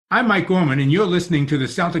I'm Mike Gorman, and you're listening to the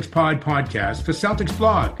CelticsPod podcast for Celtics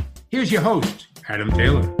Blog. Here's your host, Adam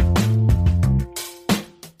Taylor.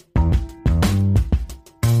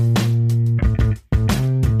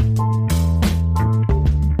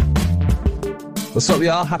 What's up,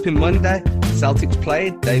 y'all? Happy Monday. Celtics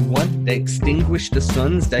played. They won. They extinguished the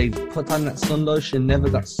suns. They put on that sun lotion, never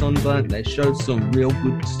got sunburnt. They showed some real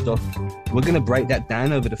good stuff. We're going to break that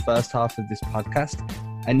down over the first half of this podcast.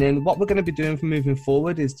 And then what we're going to be doing from moving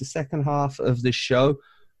forward is the second half of the show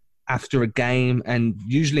after a game. And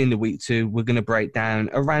usually in the week two, we're going to break down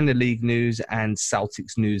around the league news and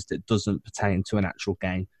Celtics news that doesn't pertain to an actual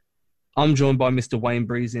game. I'm joined by Mr. Wayne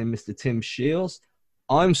Breezy and Mr. Tim Shields.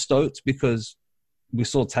 I'm stoked because we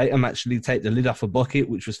saw Tatum actually take the lid off a bucket,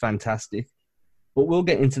 which was fantastic. But we'll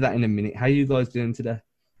get into that in a minute. How are you guys doing today?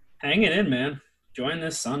 Hanging in, man. Join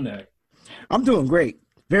this Sunday. I'm doing great.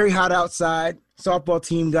 Very hot outside. Softball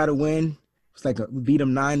team got a win. It's like we beat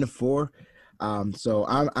them 9-4. So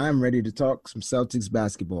I'm ready to talk some Celtics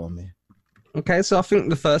basketball, man. Okay, so I think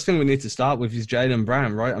the first thing we need to start with is Jaylen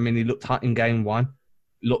Brown, right? I mean, he looked hot in game one.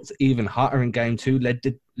 Looked even hotter in game two. Led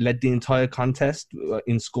the entire contest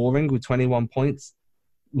in scoring with 21 points.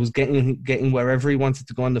 Was getting wherever he wanted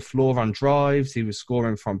to go on the floor on drives. He was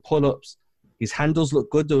scoring from pull-ups. His handles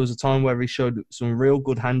looked good. There was a time where he showed some real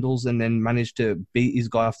good handles and then managed to beat his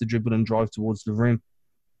guy off the dribble and drive towards the rim.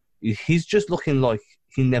 He's just looking like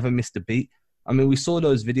he never missed a beat. I mean, we saw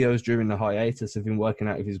those videos during the hiatus of him working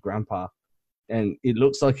out with his grandpa, and it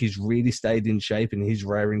looks like he's really stayed in shape and he's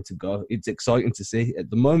raring to go. It's exciting to see.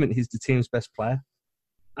 At the moment, he's the team's best player.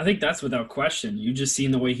 I think that's without question. You just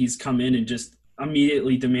seen the way he's come in and just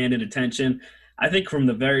immediately demanded attention. I think from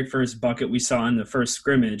the very first bucket we saw in the first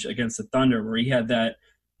scrimmage against the Thunder, where he had that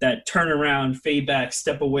turnaround, fade back,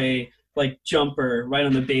 step away, like jumper right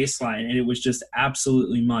on the baseline, and it was just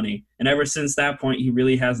absolutely money. And ever since that point, he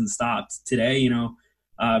really hasn't stopped. Today,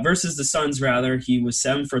 versus the Suns, rather, he was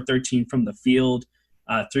 7 for 13 from the field,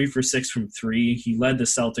 3 for 6 from three. He led the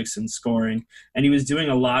Celtics in scoring, and he was doing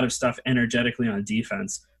a lot of stuff energetically on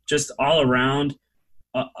defense. Just all around,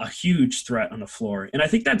 a huge threat on the floor. And I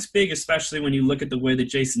think that's big, especially when you look at the way that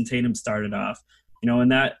Jason Tatum started off. In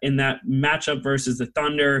that matchup versus the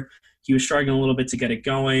Thunder, he was struggling a little bit to get it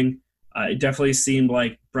going. It definitely seemed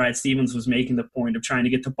like Brad Stevens was making the point of trying to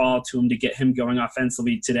get the ball to him to get him going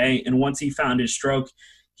offensively today. And once he found his stroke,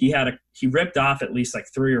 he ripped off at least like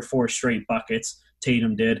 3 or 4 straight buckets.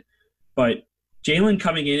 Tatum did. But Jaylen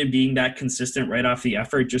coming in and being that consistent right off the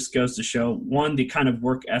effort just goes to show, one, the kind of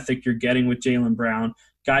work ethic you're getting with Jaylen Brown,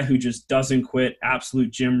 guy who just doesn't quit, absolute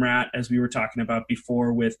gym rat, as we were talking about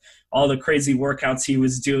before, with all the crazy workouts he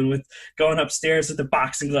was doing with going upstairs with the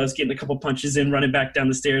boxing gloves, getting a couple punches in, running back down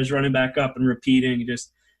the stairs, running back up and repeating.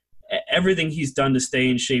 Just everything he's done to stay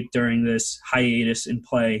in shape during this hiatus in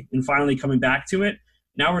play and finally coming back to it.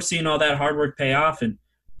 Now we're seeing all that hard work pay off. And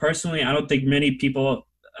personally, I don't think many people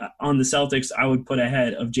on the Celtics I would put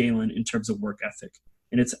ahead of Jaylen in terms of work ethic.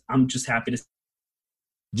 And I'm just happy to.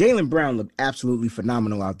 Jaylen Brown looked absolutely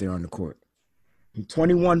phenomenal out there on the court.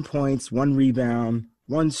 21 points, 1 rebound,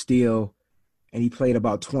 1 steal, and he played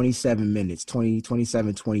about 27 minutes,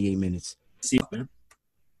 27, 28 minutes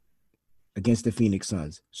against the Phoenix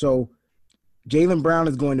Suns. So Jaylen Brown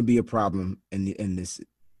is going to be a problem in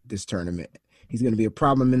this tournament. He's going to be a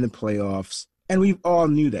problem in the playoffs. And we all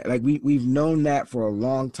knew that. Like, we've known that for a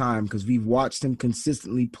long time because we've watched him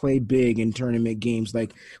consistently play big in tournament games.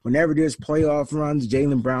 Like, whenever there's playoff runs,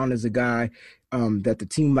 Jaylen Brown is a guy that the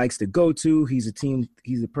team likes to go to. He's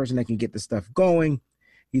a person that can get the stuff going.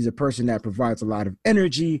 He's a person that provides a lot of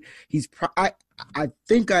energy. I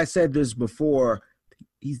think I said this before.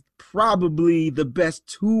 He's probably the best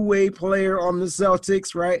two-way player on the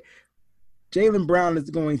Celtics, right? Jaylen Brown is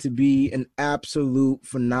going to be an absolute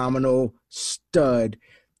phenomenal stud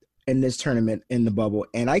in this tournament in the bubble.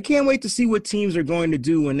 And I can't wait to see what teams are going to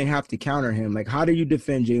do when they have to counter him. Like, how do you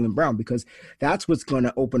defend Jaylen Brown? Because that's what's going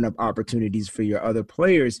to open up opportunities for your other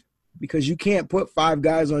players, because you can't put 5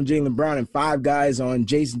 guys on Jaylen Brown and 5 guys on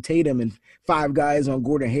Jason Tatum and 5 guys on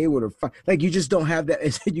Gordon Hayward. You just don't have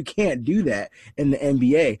that. You can't do that in the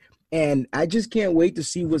NBA. And I just can't wait to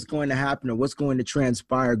see what's going to happen or what's going to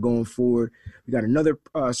transpire going forward. We got another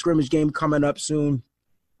scrimmage game coming up soon.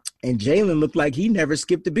 And Jaylen looked like he never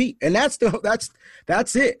skipped a beat. And that's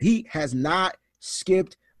it. He has not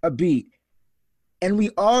skipped a beat. And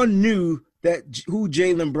we all knew who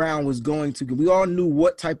Jaylen Brown was going to be. We all knew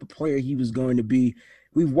what type of player he was going to be.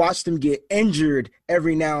 We've watched him get injured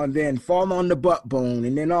every now and then, fall on the butt bone,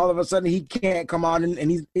 and then all of a sudden he can't come out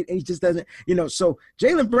and he just doesn't, So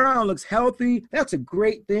Jaylen Brown looks healthy. That's a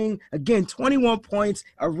great thing. Again, 21 points,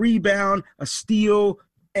 a rebound, a steal,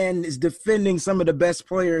 and is defending some of the best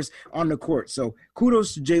players on the court. So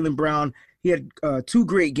kudos to Jaylen Brown. He had 2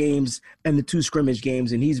 great games and the 2 scrimmage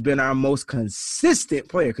games, and he's been our most consistent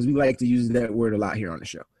player because we like to use that word a lot here on the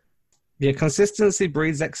show. Yeah, consistency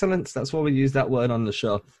breeds excellence. That's why we use that word on the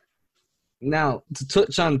show. Now, to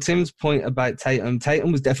touch on Tim's point about Tatum,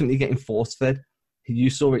 Tatum was definitely getting force-fed. You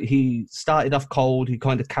saw it. He started off cold. He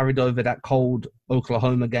kind of carried over that cold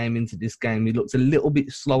Oklahoma game into this game. He looked a little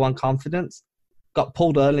bit slow on confidence. Got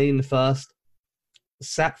pulled early in the first.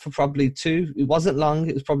 Sat for probably 2. It wasn't long.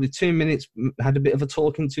 It was probably 2 minutes. Had a bit of a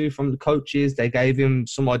talking to from the coaches. They gave him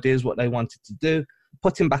some ideas what they wanted to do.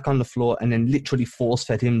 Put him back on the floor and then literally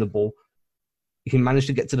force-fed him the ball. He managed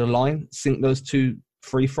to get to the line, sink those 2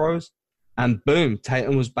 free throws. And boom,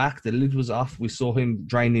 Tatum was back. The lid was off. We saw him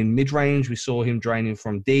draining mid-range. We saw him draining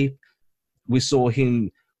from deep. We saw him,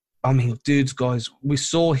 guys, we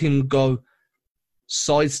saw him go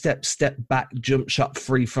sidestep, step back, jump shot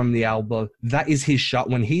free from the elbow. That is his shot.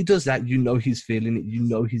 When he does that, you know he's feeling it. You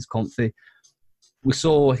know he's comfy. We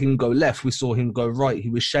saw him go left. We saw him go right. He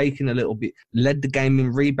was shaking a little bit. Led the game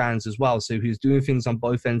in rebounds as well. So he was doing things on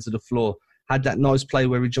both ends of the floor. Had that nice play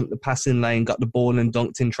where he jumped the passing lane, got the ball and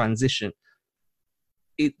dunked in transition.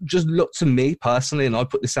 It just looked to me personally, and I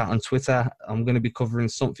put this out on Twitter, I'm going to be covering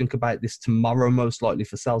something about this tomorrow, most likely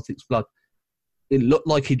for Celtics Blood. It looked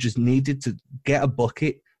like he just needed to get a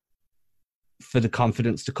bucket for the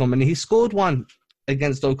confidence to come. And he scored one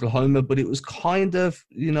against Oklahoma, but it was kind of,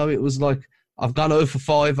 it was like, I've gone 0 for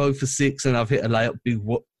 5, 0 for 6, and I've hit a layup. Big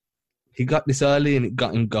whoop. He got this early, and it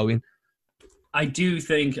got him going. I do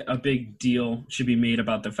think a big deal should be made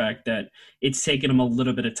about the fact that it's taken him a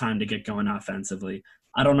little bit of time to get going offensively.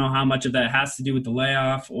 I don't know how much of that has to do with the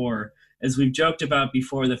layoff or, as we've joked about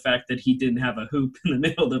before, the fact that he didn't have a hoop in the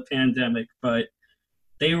middle of the pandemic, but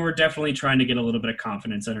they were definitely trying to get a little bit of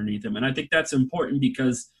confidence underneath him. And I think that's important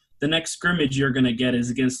because the next scrimmage you're going to get is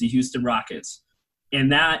against the Houston Rockets.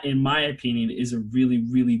 And that, in my opinion, is a really,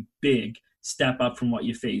 really big step up from what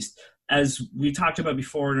you faced. As we talked about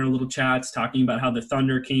before in our little chats, talking about how the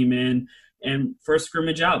Thunder came in and first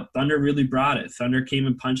scrimmage out, Thunder really brought it. Thunder came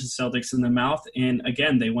and punched the Celtics in the mouth. And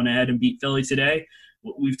again, they went ahead and beat Philly today.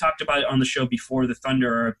 We've talked about it on the show before. The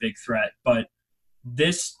Thunder are a big threat, but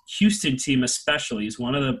this Houston team especially is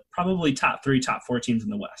one of the probably top 3, top 4 teams in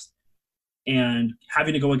the West. And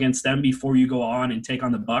having to go against them before you go on and take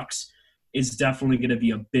on the Bucks is definitely going to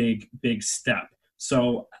be a big, big step.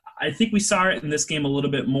 So I think we saw it in this game a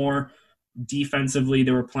little bit more. Defensively,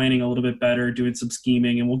 they were planning a little bit better, doing some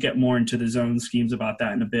scheming, and we'll get more into the zone schemes about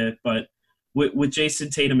that in a bit. But with Jason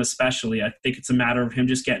Tatum especially, I think it's a matter of him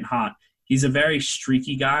just getting hot. He's a very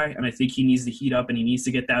streaky guy, and I think he needs to heat up and he needs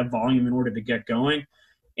to get that volume in order to get going.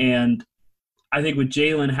 And I think with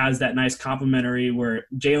Jaylen has that nice complementary where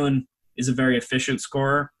Jaylen is a very efficient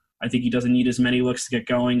scorer. I think he doesn't need as many looks to get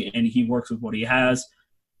going, and he works with what he has.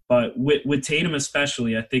 But with Tatum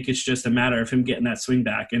especially, I think it's just a matter of him getting that swing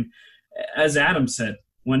back. And as Adam said,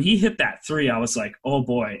 when he hit that 3, I was like, oh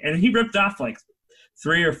boy. And he ripped off like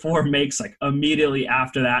 3 or 4 makes like immediately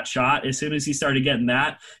after that shot. As soon as he started getting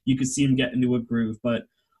that, you could see him get into a groove. But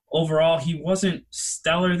overall, he wasn't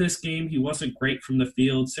stellar this game. He wasn't great from the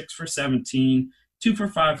field. 6 for 17, 2 for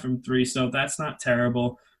 5 from 3. So that's not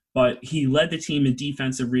terrible. But he led the team in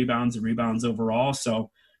defensive rebounds and rebounds overall.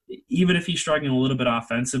 So even if he's struggling a little bit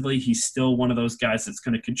offensively, he's still one of those guys that's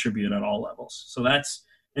going to contribute at all levels. So that's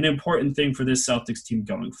an important thing for this Celtics team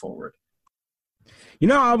going forward.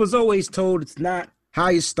 I was always told it's not how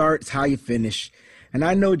you start, it's how you finish. And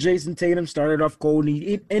I know Jason Tatum started off cold and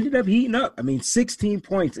he ended up heating up. 16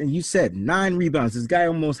 points, and you said 9 rebounds. This guy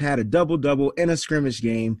almost had a double-double in a scrimmage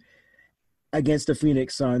game against the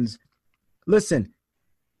Phoenix Suns. Listen,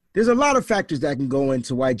 there's a lot of factors that can go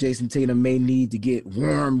into why Jason Tatum may need to get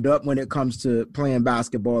warmed up when it comes to playing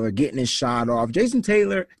basketball or getting his shot off. Jason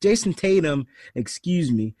Tatum,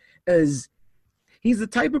 is he's the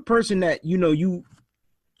type of person that, you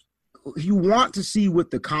want to see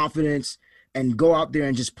with the confidence and go out there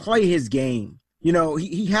and just play his game.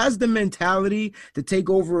 He has the mentality to take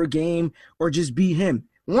over a game or just be him.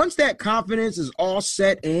 Once that confidence is all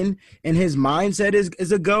set in and his mindset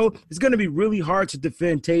is a go, it's going to be really hard to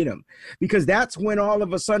defend Tatum because that's when all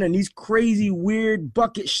of a sudden these crazy, weird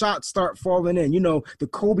bucket shots start falling in. The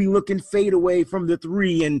Kobe-looking fadeaway from the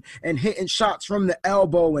 3 and hitting shots from the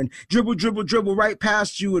elbow and dribble right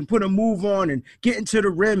past you and put a move on and getting to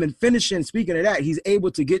the rim and finishing. Speaking of that, he's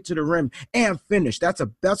able to get to the rim and finish. That's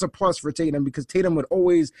a plus for Tatum because Tatum would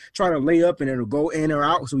always try to lay up and it'll go in or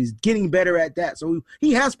out, so he's getting better at that. So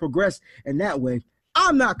he has progressed in that way.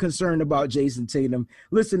 I'm not concerned about Jason Tatum.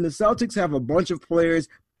 Listen, the Celtics have a bunch of players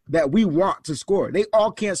that we want to score. They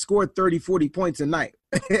all can't score 30, 40 points a night.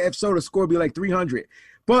 If so, the score would be like 300.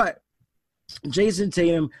 But Jason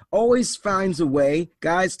Tatum always finds a way,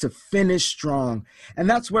 guys, to finish strong. And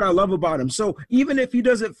that's what I love about him. So even if he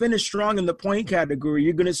doesn't finish strong in the point category,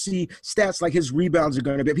 you're going to see stats like his rebounds are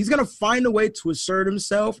going to be. He's going to find a way to assert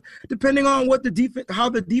himself depending on what how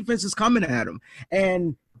the defense is coming at him.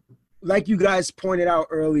 And like you guys pointed out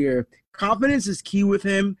earlier, confidence is key with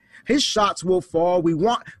him. His shots will fall.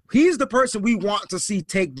 He's the person we want to see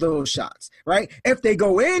take those shots, right? If they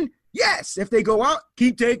go in, yes. If they go out,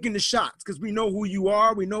 keep taking the shots because we know who you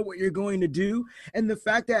are. We know what you're going to do. And the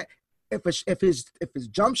fact that if his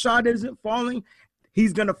jump shot isn't falling,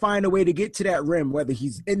 he's going to find a way to get to that rim, whether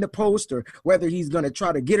he's in the post or whether he's going to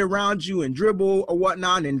try to get around you and dribble or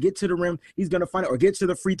whatnot and get to the rim. He's going to find it or get to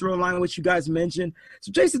the free throw line, which you guys mentioned.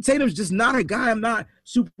 So Jason Tatum's just not a guy I'm not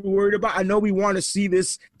super worried about. I know we want to see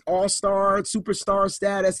this all-star, superstar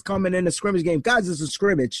status coming in the scrimmage game. Guys, it's a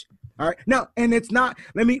scrimmage. All right. Now, and it's not,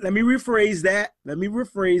 let me rephrase that. Let me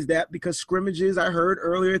rephrase that because scrimmages, I heard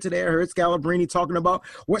earlier today, I heard Scalabrini talking about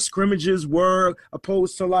what scrimmages were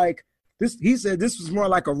opposed to like this. He said this was more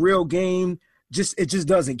like a real game. It just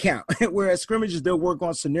doesn't count. Whereas scrimmages, they'll work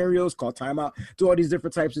on scenarios, call timeout, do all these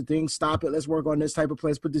different types of things. Stop it. Let's work on this type of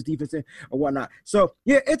play. Let's put this defense in or whatnot. So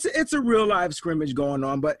yeah, it's a real live scrimmage going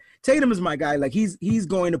on. But Tatum is my guy. Like he's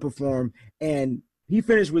going to perform, and he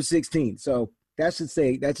finished with 16. So that should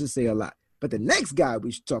say a lot. But the next guy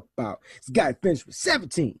we should talk about is the guy who finished with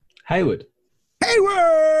 17. Hayward.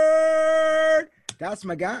 That's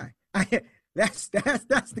my guy. That's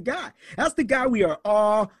the guy. That's the guy we are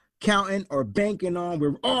all counting or banking on.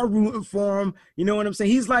 We're all rooting for him. You know what I'm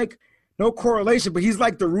saying? He's like, no correlation, but he's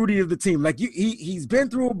like the Rudy of the team. Like he's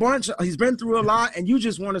been through a bunch. He's been through a lot, and you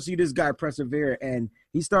just want to see this guy persevere. And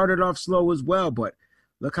he started off slow as well, but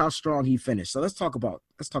look how strong he finished. So let's talk about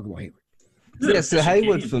Hayward. Yeah, so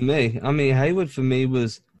Hayward for me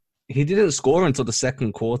was he didn't score until the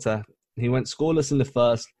second quarter. He went scoreless in the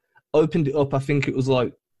first, opened it up. I think it was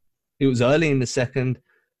early in the second.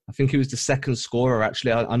 I think he was the second scorer,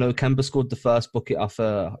 actually. I know Kemba scored the first bucket off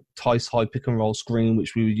a Tice high pick and roll screen,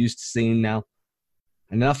 which we were used to seeing now.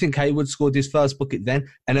 And then I think Hayward scored his first bucket then,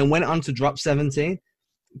 and then went on to drop 17.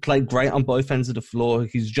 Played great on both ends of the floor.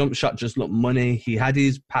 His jump shot just looked money. He had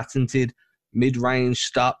his patented mid-range,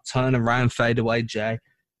 stop, turn around, fade away, Jay.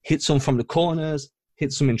 Hit some from the corners,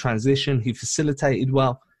 hit some in transition. He facilitated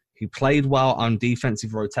well. He played well on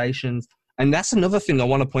defensive rotations. And that's another thing I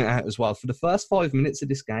want to point out as well. For the first 5 minutes of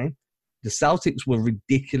this game, the Celtics were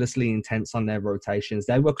ridiculously intense on their rotations.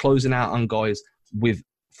 They were closing out on guys with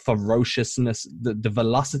ferociousness, the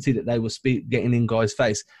velocity that they were getting in guys'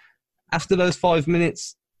 face. After those 5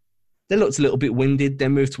 minutes, they looked a little bit winded. They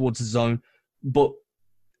moved towards the zone. But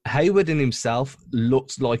Hayward in himself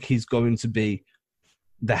looks like he's going to be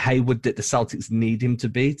the Hayward that the Celtics need him to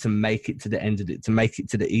be to make it to the end of it, to make it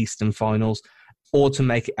to the Eastern Finals or to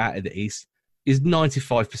make it out of the East. Is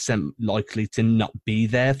 95% likely to not be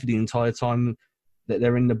there for the entire time that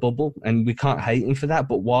they're in the bubble. And we can't hate him for that.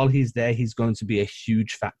 But while he's there, he's going to be a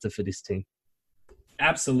huge factor for this team.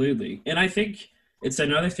 Absolutely. And I think it's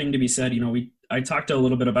another thing to be said. You know, I talked a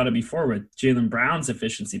little bit about it before with Jaylen Brown's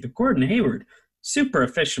efficiency, but Gordon Hayward, super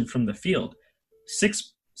efficient from the field.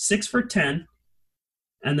 6 for 10,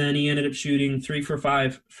 and then he ended up shooting 3 for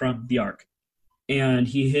 5 from the arc. And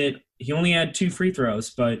he only had 2 free throws,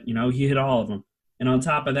 but, you know, he hit all of them. And on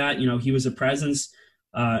top of that, you know, he was a presence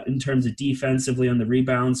in terms of defensively on the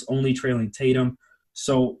rebounds, only trailing Tatum.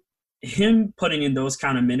 So him putting in those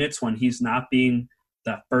kind of minutes when he's not being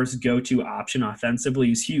that first go-to option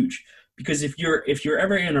offensively is huge. Because if you're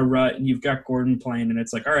ever in a rut and you've got Gordon playing and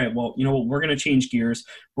it's like, all right, well, you know what, we're going to change gears.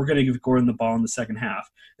 We're going to give Gordon the ball in the second half.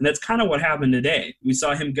 And that's kind of what happened today. We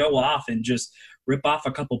saw him go off and just rip off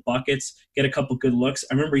a couple buckets, get a couple good looks.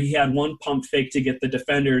 I remember he had one pump fake to get the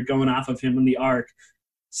defender going off of him in the arc,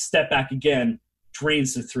 step back again,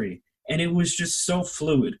 drains the 3. And it was just so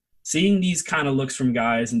fluid. Seeing these kind of looks from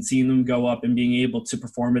guys and seeing them go up and being able to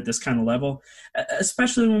perform at this kind of level,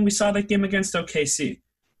 especially when we saw that game against OKC.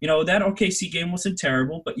 You know, that OKC game wasn't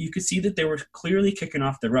terrible, but you could see that they were clearly kicking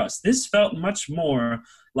off the rust. This felt much more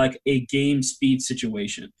like a game speed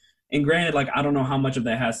situation. And granted, like, I don't know how much of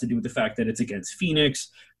that has to do with the fact that it's against Phoenix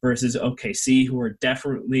versus OKC, who are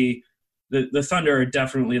definitely the Thunder are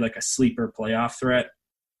definitely like a sleeper playoff threat.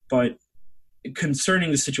 But concerning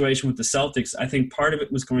the situation with the Celtics, I think part of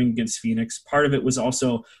it was going against Phoenix. Part of it was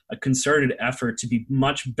also a concerted effort to be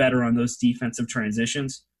much better on those defensive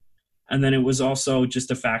transitions. And then it was also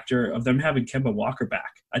just a factor of them having Kemba Walker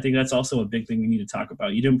back. I think that's also a big thing we need to talk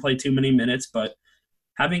about. You didn't play too many minutes, but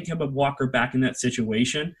having Kemba Walker back in that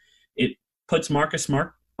situation, it puts Marcus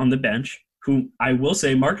Smart on the bench, who I will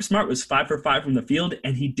say Marcus Smart was 5 for 5 from the field,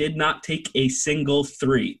 and he did not take a single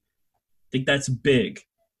three. I think that's big.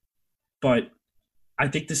 But I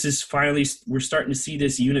think this is finally – we're starting to see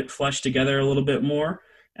this unit flesh together a little bit more,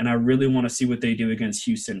 and I really want to see what they do against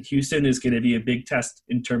Houston. Houston is going to be a big test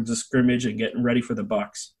in terms of scrimmage and getting ready for the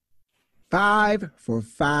Bucks. 5 for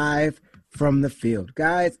 5 from the field.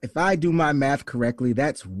 Guys, if I do my math correctly,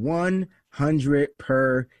 that's 100%.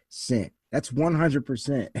 That's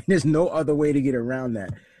 100%. And there's no other way to get around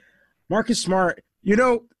that. Marcus Smart,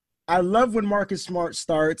 I love when Marcus Smart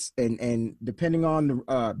starts and depending on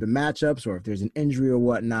the matchups or if there's an injury or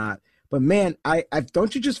whatnot. But, man, I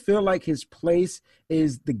don't you just feel like his place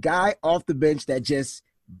is the guy off the bench that just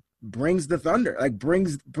brings the thunder, like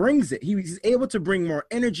brings it. He's able to bring more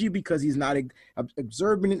energy because he's not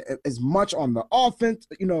observing as much on the offense,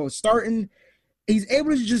 starting. He's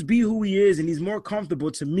able to just be who he is, and he's more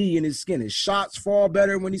comfortable to me in his skin. His shots fall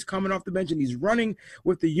better when he's coming off the bench, and he's running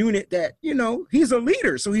with the unit that, he's a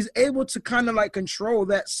leader. So he's able to kind of like control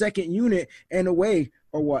that second unit in a way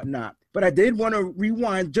or whatnot. But I did want to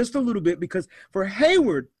rewind just a little bit because for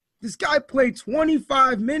Hayward, this guy played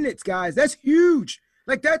 25 minutes, guys. That's huge.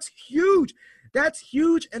 Like, that's huge. That's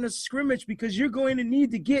huge in a scrimmage because you're going to need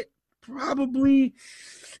to get probably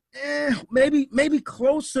maybe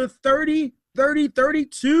close to 30,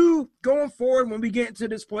 32 going forward when we get into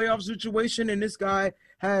this playoff situation. And this guy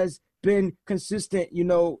has been consistent.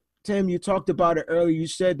 Tim, you talked about it earlier. You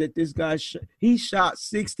said that this guy, he shot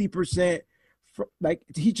 60%.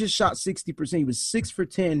 He just shot 60%. He was 6 for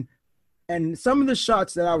 10. And some of the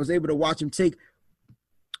shots that I was able to watch him take,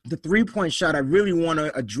 the three-point shot I really want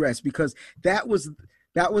to address because that was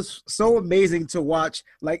so amazing to watch.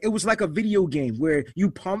 Like, it was like a video game where you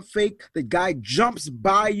pump fake, the guy jumps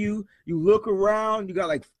by you, you look around, you got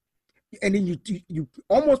and then you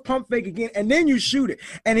almost pump fake again, and then you shoot it.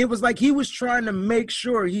 And it was like he was trying to make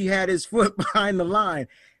sure he had his foot behind the line.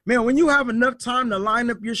 Man, when you have enough time to line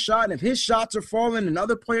up your shot, and if his shots are falling and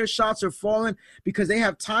other players' shots are falling because they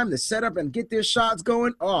have time to set up and get their shots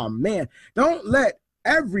going, oh, man, don't let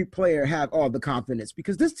every player have all the confidence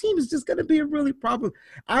because this team is just going to be a really problem.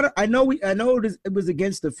 I know it was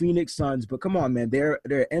against the Phoenix Suns, but come on, man, they're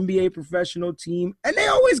an NBA professional team, and they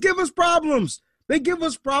always give us problems. They give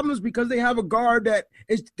us problems because they have a guard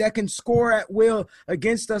that can score at will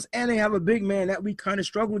against us, and they have a big man that we kind of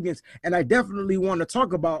struggle against. And I definitely want to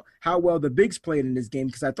talk about how well the bigs played in this game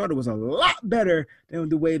because I thought it was a lot better than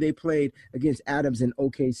the way they played against Adams and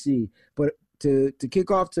OKC. But to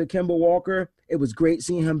kick off to Kemba Walker, it was great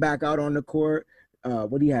seeing him back out on the court.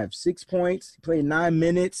 What do you have? 6 points. He played 9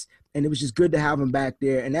 minutes, and it was just good to have him back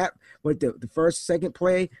there. And that with the second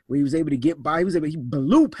play where he was able to get by, he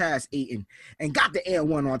blew past Ayton and got the and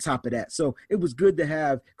one on top of that. So it was good to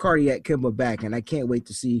have Cardiac Kemba back, and I can't wait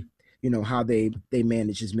to see how they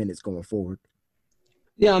manage his minutes going forward.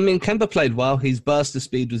 Yeah, I mean, Kemba played well. His burst of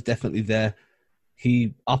speed was definitely there.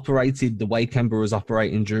 He operated the way Kemba was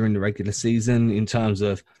operating during the regular season in terms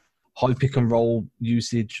of high pick and roll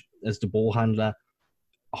usage as the ball handler,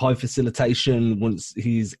 high facilitation. Once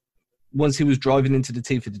he was driving into the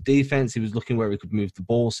teeth of the defense, he was looking where he could move the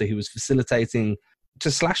ball. So he was facilitating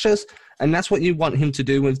to slashers. And that's what you want him to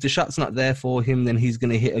do. If the shot's not there for him, then he's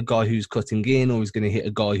going to hit a guy who's cutting in, or he's going to hit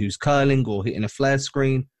a guy who's curling or hitting a flare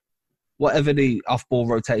screen. Whatever the off-ball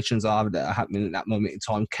rotations are that are happening at that moment in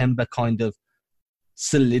time, Kemba kind of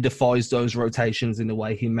solidifies those rotations in a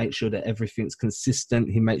way. He makes sure that everything's consistent.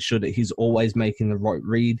 He makes sure that he's always making the right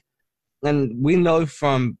read. And we know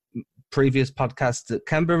from previous podcasts that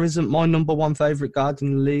Kemba isn't my number one favorite guard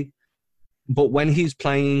in the league. But when he's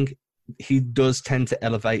playing, he does tend to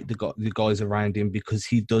elevate the guys around him because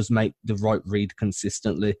he does make the right read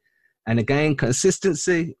consistently. And again,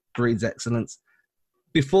 consistency breeds excellence.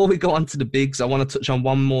 Before we go on to the bigs, I want to touch on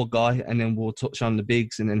one more guy, and then we'll touch on the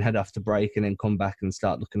bigs and then head off to break and then come back and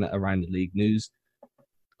start looking at around the league news.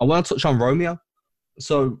 I want to touch on Romeo.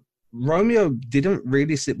 So Romeo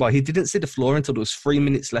didn't see the floor until there was 3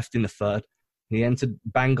 minutes left in the third. He entered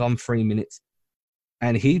bang on 3 minutes,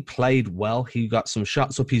 and he played well. He got some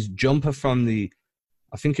shots up. His jumper from the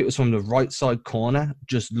right side corner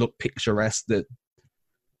just looked picturesque.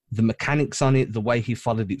 The mechanics on it, the way he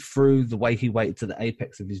followed it through, the way he waited to the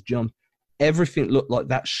apex of his jump, everything looked like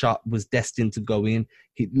that shot was destined to go in.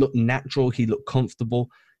 He looked natural. He looked comfortable.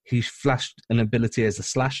 He flashed an ability as a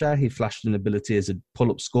slasher. He flashed an ability as a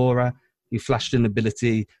pull-up scorer. He flashed an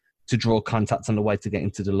ability to draw contact on the way to get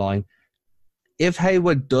into the line. If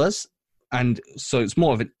Hayward does, and so it's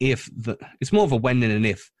more of an if, it's more of a when than an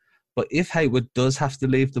if, But if Hayward does have to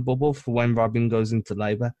leave the bubble for when Robin goes into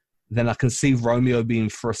labor, then I can see Romeo being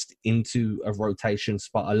thrust into a rotation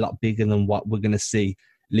spot a lot bigger than what we're going to see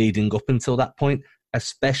leading up until that point,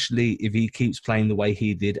 especially if he keeps playing the way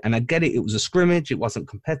he did. And I get it, it was a scrimmage, it wasn't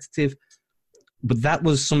competitive, but that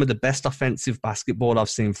was some of the best offensive basketball I've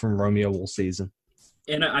seen from Romeo all season.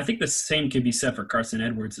 And I think the same could be said for Carson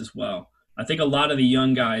Edwards as well. I think a lot of the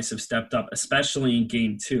young guys have stepped up, especially in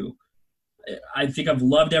game 2. I think I've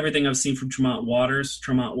loved everything I've seen from Tremont Waters.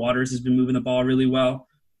 Tremont Waters has been moving the ball really well,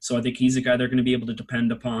 so I think he's a guy they're going to be able to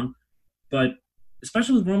depend upon. But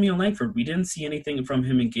especially with Romeo Langford, we didn't see anything from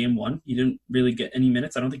him in game 1. He didn't really get any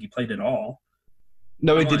minutes. I don't think he played at all.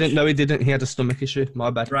 No, he didn't. No, he didn't. He had a stomach issue. My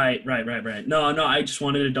bad. Right. No, I just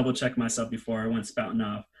wanted to double-check myself before I went spouting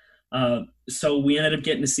off. So we ended up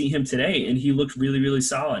getting to see him today, and he looked really, really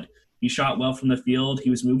solid. He shot well from the field. He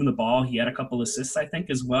was moving the ball. He had a couple assists, I think,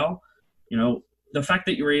 as well. You know, the fact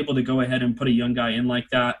that you were able to go ahead and put a young guy in like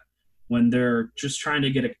that when they're just trying to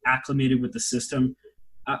get acclimated with the system,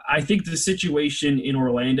 I think the situation in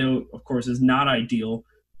Orlando, of course, is not ideal,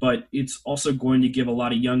 but it's also going to give a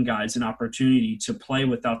lot of young guys an opportunity to play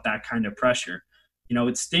without that kind of pressure. You know,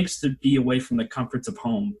 it stinks to be away from the comforts of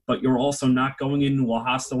home, but you're also not going into a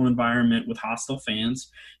hostile environment with hostile fans,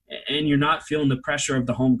 and you're not feeling the pressure of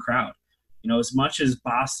the home crowd. You know, as much as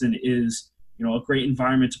Boston is, you know, a great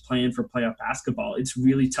environment to play in for playoff basketball, it's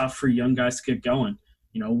really tough for young guys to get going.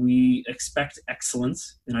 You know, we expect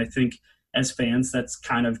excellence, and I think as fans, that's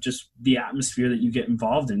kind of just the atmosphere that you get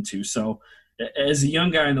involved into. So as a young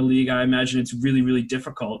guy in the league, I imagine it's really, really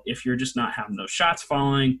difficult if you're just not having those shots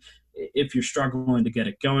falling, if you're struggling to get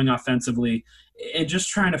it going offensively, and just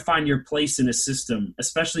trying to find your place in a system,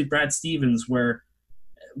 especially Brad Stevens, where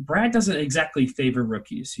Brad doesn't exactly favor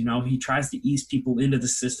rookies. You know, he tries to ease people into the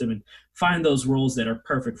system and find those roles that are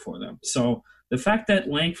perfect for them. So the fact that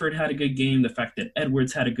Langford had a good game, the fact that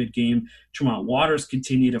Edwards had a good game, Tremont Waters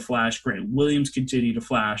continued to flash, Grant Williams continued to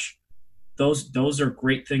flash, those are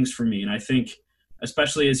great things for me. And I think,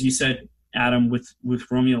 especially as you said, Adam, with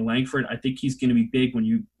Romeo Langford, I think he's going to be big when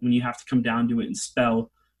you have to come down to it and spell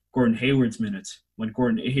Gordon Hayward's minutes when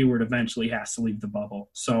Gordon Hayward eventually has to leave the bubble.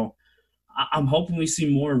 So I'm hoping we see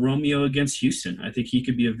more Romeo against Houston. I think he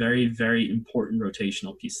could be a very, very important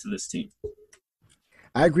rotational piece to this team.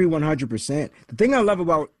 I agree 100%. The thing I love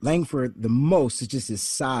about Langford the most is just his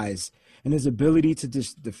size and his ability to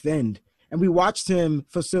just defend. And we watched him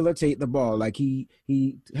facilitate the ball. Like he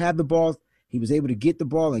had the ball. He was able to get the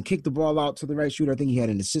ball and kick the ball out to the right shooter. I think he had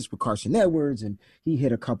an assist with Carson Edwards, and he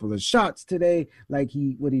hit a couple of shots today. Like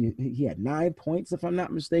he had 9 points, if I'm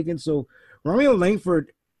not mistaken. So Romeo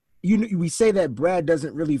Langford, we say that Brad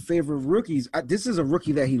doesn't really favor rookies. This is a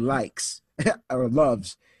rookie that he likes or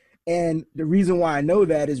loves. And the reason why I know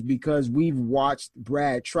that is because we've watched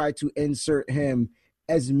Brad try to insert him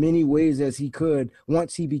as many ways as he could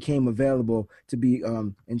once he became available to be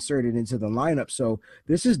inserted into the lineup. So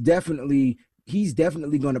this is he's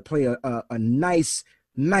definitely going to play a nice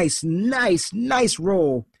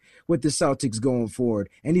role with the Celtics going forward.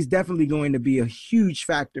 And he's definitely going to be a huge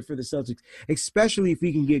factor for the Celtics, especially if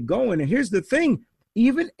he can get going. And here's the thing,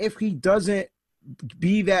 even if he doesn't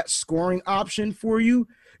be that scoring option for you,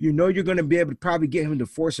 you know you're going to be able to probably get him to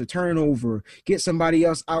force a turnover, get somebody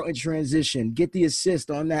else out in transition, get the assist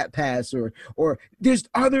on that pass, or there's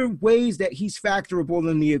other ways that he's factorable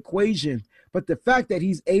in the equation. But the fact that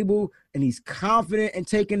he's able and he's confident in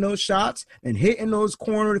taking those shots and hitting those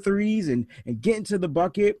corner threes and getting to the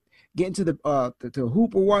bucket, getting to the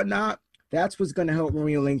hoop or whatnot, that's what's going to help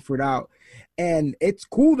Romeo Langford out. And it's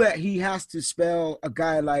cool that he has to spell a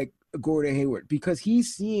guy like Gordon Hayward because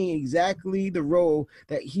he's seeing exactly the role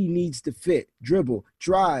that he needs to fit: dribble,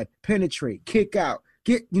 drive, penetrate, kick out,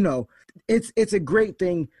 it's a great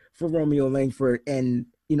thing for Romeo Langford. And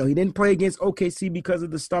he didn't play against OKC because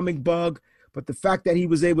of the stomach bug, but the fact that he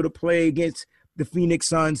was able to play against the Phoenix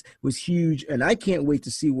Suns was huge, and I can't wait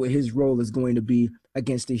to see what his role is going to be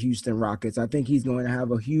against the Houston Rockets. I think he's going to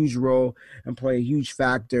have a huge role and play a huge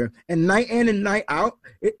factor. And night in and night out,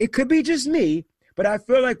 it could be just me, but I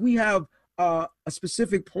feel like we have a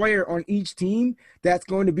specific player on each team that's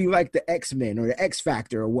going to be like the X-Men or the X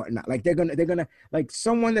Factor or whatnot. Like they're gonna like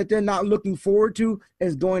someone that they're not looking forward to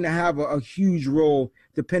is going to have a huge role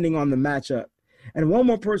depending on the matchup. And one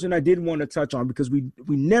more person I did want to touch on because we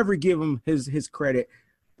never give him his credit.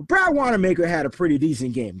 But Brad Wanamaker had a pretty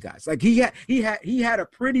decent game, guys. Like he had a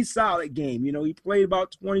pretty solid game. He played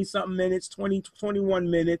about 20-something minutes, 21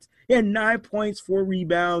 minutes. He had 9 points, 4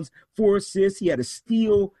 rebounds, 4 assists. He had a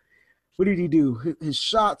steal. What did he do? His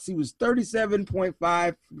shots, he was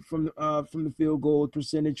 37.5 from the field goal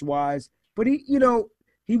percentage-wise. But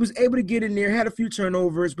he was able to get in there, had a few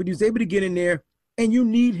turnovers, but he was able to get in there, and you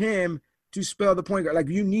need him to spell the point guard. Like,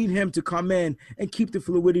 you need him to come in and keep the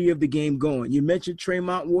fluidity of the game going. You mentioned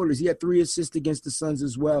Tremont Waters. He had 3 assists against the Suns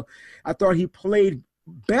as well. I thought he played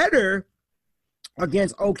better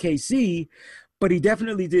against OKC, but he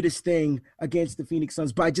definitely did his thing against the Phoenix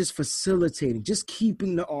Suns by just facilitating, just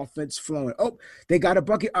keeping the offense flowing. Oh, they got a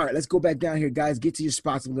bucket. All right, let's go back down here, guys. Get to your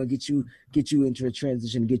spots. I'm going to get you into a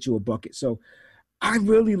transition and get you a bucket. So I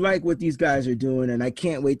really like what these guys are doing, and I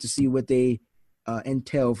can't wait to see what they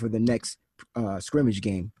entail for the next scrimmage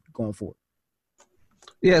game going forward.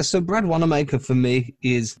 Yeah, so Brad Wanamaker for me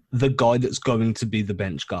is the guy that's going to be the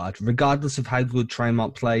bench guard, regardless of how good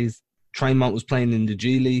Tremont plays. Tremont was playing in the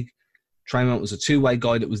G League. Tremont was a two-way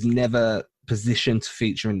guy that was never positioned to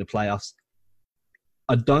feature in the playoffs.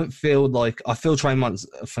 I feel Tremont's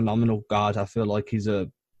a phenomenal guard. I feel like he's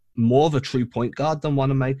more of a true point guard than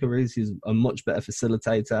Wanamaker is. He's a much better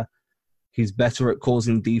facilitator. He's better at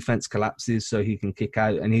causing defense collapses so he can kick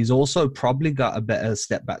out. And he's also probably got a better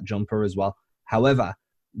step-back jumper as well. However,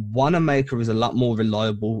 Wanamaker is a lot more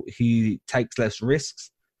reliable. He takes less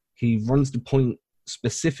risks. He runs the point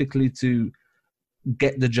specifically to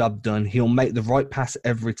get the job done. He'll make the right pass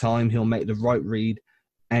every time. He'll make the right read.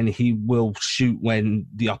 And he will shoot when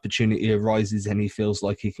the opportunity arises and he feels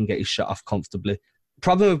like he can get his shot off comfortably.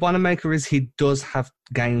 Problem with Wanamaker is he does have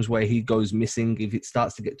games where he goes missing. If it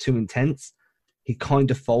starts to get too intense, he kind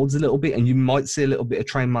of folds a little bit, and you might see a little bit of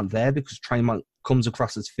Tremont there because Tremont comes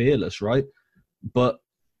across as fearless, right? But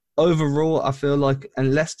overall, I feel like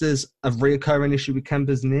unless there's a reoccurring issue with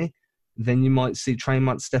Kemba's knee, then you might see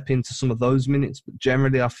Tremont step into some of those minutes. But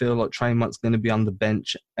generally, I feel like Tremont's going to be on the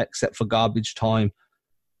bench except for garbage time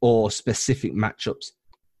or specific matchups.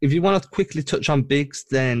 If you want to quickly touch on bigs,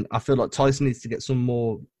 then I feel like Tyson needs to get some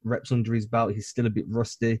more reps under his belt. He's still a bit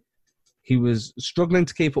rusty. He was struggling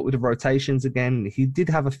to keep up with the rotations again. He did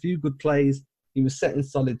have a few good plays. He was setting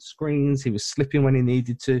solid screens. He was slipping when he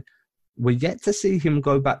needed to. We're yet to see him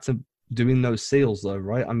go back to doing those seals, though,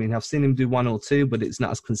 right? I mean, I've seen him do 1 or 2, but it's not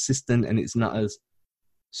as consistent and it's not as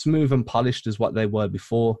smooth and polished as what they were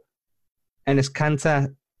before. Enes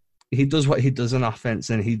Kanter, he does what he does on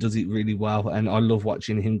offense and he does it really well. And I love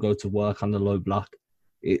watching him go to work on the low block.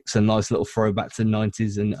 It's a nice little throwback to the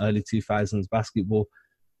 90s and early 2000s basketball.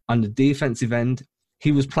 On the defensive end,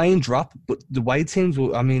 he was playing drop, but the way teams were,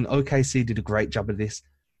 OKC did a great job of this.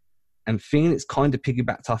 And Phoenix kind of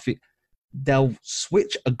piggybacked off it. They'll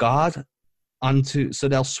switch a guard so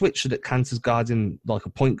they'll switch so that Kanter's guarding like a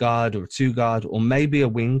point guard or a 2 guard or maybe a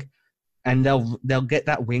wing. And they'll get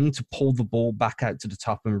that wing to pull the ball back out to the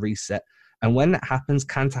top and reset. And when that happens,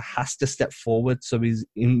 Kanter has to step forward so he's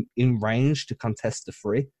in range to contest the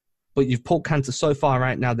 3. But you've pulled Kanter so far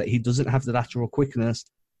out now that he doesn't have the lateral quickness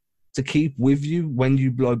to keep with you when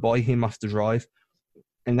you blow by him off the drive.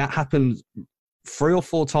 And that happened 3 or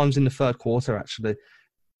 4 times in the third quarter, actually.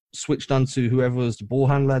 Switched on to whoever was the ball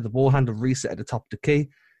handler. The ball handler reset at the top of the key.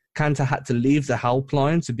 Kanter had to leave the help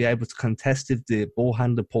line to be able to contest if the ball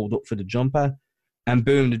handler pulled up for the jumper. And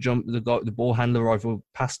boom, the ball handler either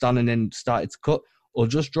passed on and then started to cut or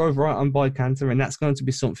just drove right on by Kanter. And that's going to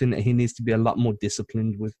be something that he needs to be a lot more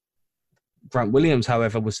disciplined with. Grant Williams,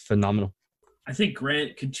 however, was phenomenal. I think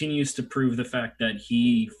Grant continues to prove the fact that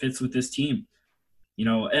he fits with this team.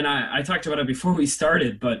 And I talked about it before we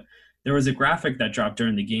started, but there was a graphic that dropped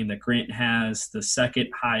during the game that Grant has the second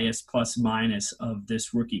highest plus minus of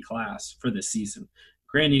this rookie class for this season.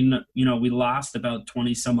 Granted, we lost about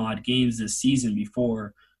 20 some odd games this season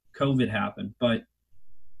before COVID happened, but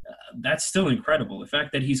that's still incredible. The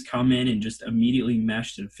fact that he's come in and just immediately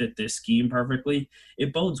meshed and fit this scheme perfectly,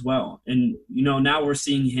 it bodes well. And, now we're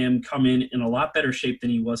seeing him come in a lot better shape than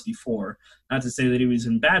he was before. Not to say that he was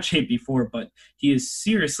in bad shape before, but he has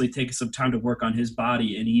seriously taken some time to work on his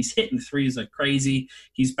body, and he's hitting threes like crazy.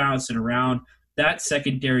 He's bouncing around. That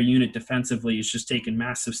secondary unit defensively is just taking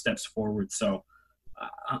massive steps forward. So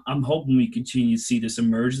I'm hoping we continue to see this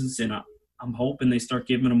emergence, and I'm hoping they start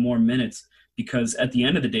giving him more minutes, because at the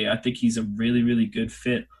end of the day, I think he's a really, really good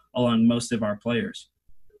fit along most of our players.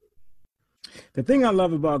 The thing I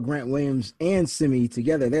love about Grant Williams and Simi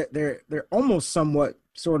together, they're almost somewhat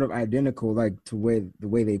sort of identical, like to the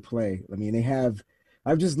way they play. I mean,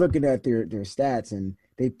 I'm just looking at their stats, and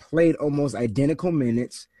they played almost identical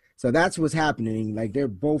minutes. So that's what's happening. Like, they're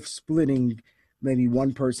both splitting maybe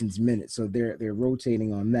one person's minutes. So they're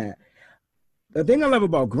rotating on that. The thing I love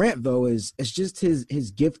about Grant, though, is it's just his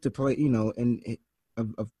gift to play, and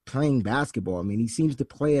of playing basketball. I mean, he seems to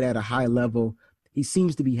play it at a high level. He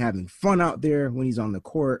seems to be having fun out there when he's on the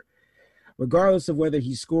court. regardless of whether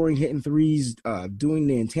he's scoring, hitting threes, doing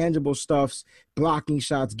the intangible stuffs, blocking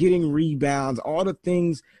shots, getting rebounds, all the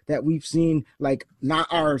things that we've seen, like not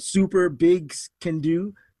our super bigs can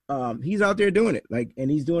do. He's out there doing it, and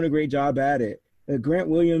he's doing a great job at it. Grant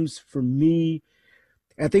Williams, for me,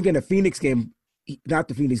 I think in the Phoenix game, not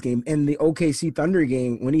the Phoenix game, in the OKC Thunder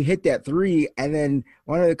game, when he hit that three, and then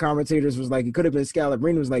one of the commentators was like, it could have been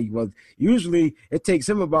Scalabrine, was like, well, usually it takes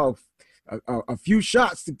him about a few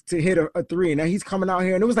shots to hit a three, and now he's coming out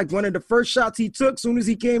here, and it was like one of the first shots he took as soon as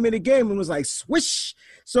he came in the game, and was like, swish.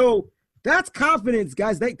 So that's confidence,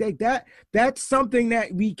 guys. That's something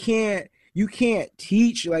that you can't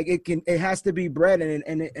teach. Like it has to be bred,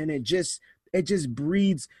 and it just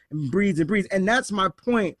breeds and breeds and breeds. And that's my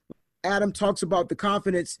point. Adam talks about the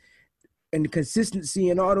confidence and the consistency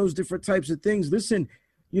and all those different types of things. Listen,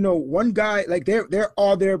 one guy, like they're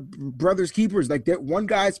all their brothers' keepers. Like one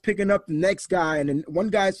guy's picking up the next guy, and then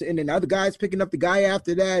and then other guy's picking up the guy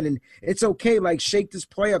after that. And it's okay. Like, shake this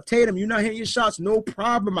play up. Tatum, you're not hitting your shots. No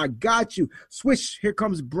problem. I got you. Swish. Here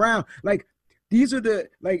comes Brown. Like, these are the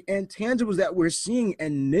intangibles that we're seeing.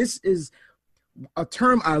 And this is a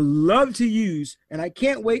term I love to use, and I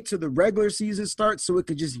can't wait till the regular season starts so it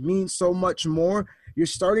could just mean so much more. You're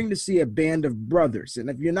starting to see a band of brothers. And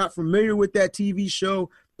if you're not familiar with that TV show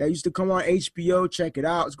that used to come on HBO, check it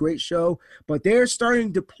out. It's a great show. But they're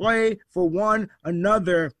starting to play for one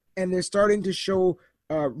another, and they're starting to show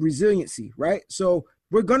resiliency, right? So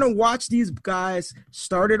we're going to watch these guys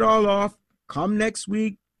start it all off come next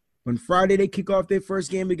week when Friday they kick off their first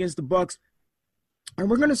game against the Bucks. And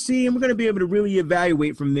we're going to see, and we're going to be able to really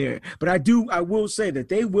evaluate from there. But I will say that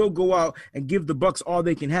they will go out and give the Bucks all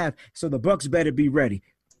they can have, so the Bucks better be ready.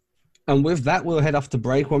 And with that, we'll head off to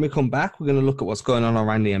break. When we come back, we're going to look at what's going on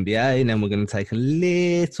around the NBA, and then we're going to take a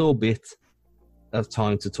little bit of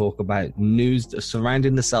time to talk about news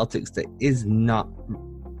surrounding the Celtics that is not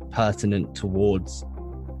pertinent towards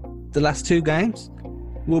the last two games.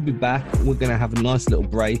 We'll be back. We're going to have a nice little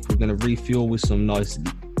break. We're going to refuel with some nice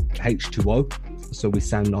H2O, so we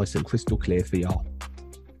sound nice and crystal clear for y'all.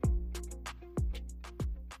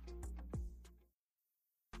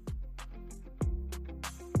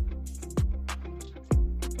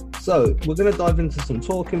 So we're going to dive into some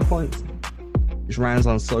talking points, which rounds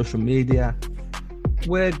on social media.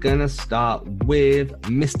 We're going to start with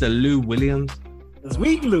Mr. Lou Williams.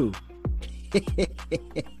 Sweet Lou.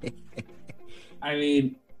 I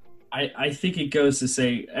mean, I think it goes to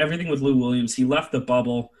say everything with Lou Williams. He left the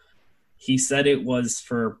bubble. He said it was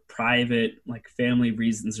for private, like family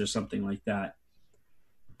reasons or something like that.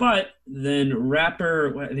 But then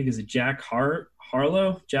rapper, I think is it Jack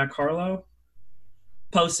Harlow,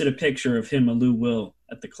 posted a picture of him and Lou Will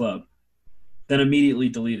at the club, then immediately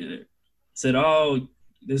deleted it. Said, oh,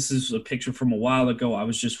 this is a picture from a while ago. I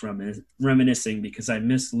was just reminiscing because I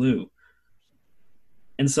miss Lou.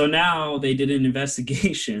 And so now they did an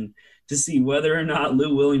investigation to see whether or not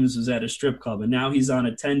Lou Williams was at a strip club. And now he's on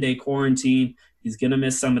a 10-day quarantine. He's going to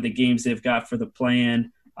miss some of the games they've got for the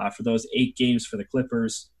play-in, for those 8 games for the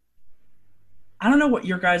Clippers. I don't know what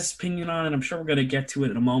your guys' opinion on it. I'm sure we're going to get to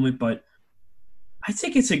it in a moment, but I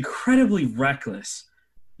think it's incredibly reckless.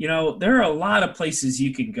 There are a lot of places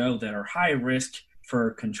you can go that are high risk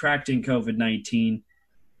for contracting COVID-19.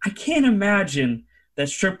 I can't imagine that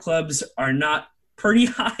strip clubs are not pretty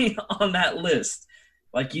high on that list.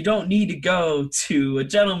 Like, you don't need to go to a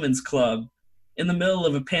gentleman's club in the middle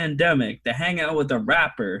of a pandemic to hang out with a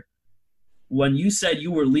rapper when you said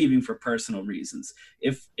you were leaving for personal reasons.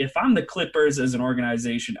 If I'm the Clippers as an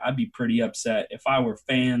organization, I'd be pretty upset. If I were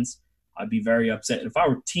fans, I'd be very upset. If I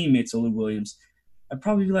were teammates of Lou Williams, I'd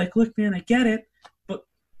probably be like, look, man, I get it, but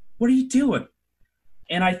what are you doing?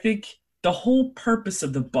 And I think the whole purpose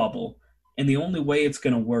of the bubble and the only way it's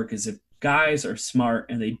going to work is if guys are smart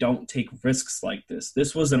and they don't take risks like this.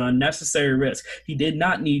 This was an unnecessary risk. He did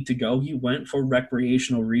not need to go. He went for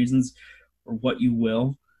recreational reasons or what you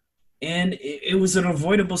will. And it was an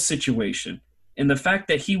avoidable situation. And the fact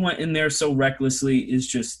that he went in there so recklessly is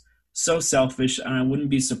just so selfish. And I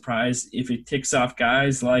wouldn't be surprised if it ticks off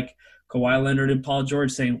guys like Kawhi Leonard and Paul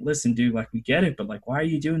George saying, listen, dude, like, we get it, but like, why are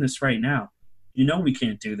you doing this right now? We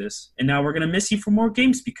can't do this. And now we're going to miss you for more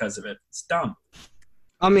games because of it. It's dumb.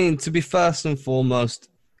 I mean, to be first and foremost,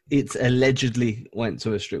 it's allegedly went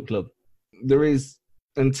to a strip club. There is,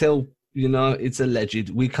 until, it's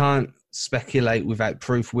alleged, we can't speculate without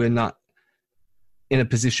proof. We're not in a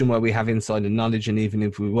position where we have insider knowledge, and even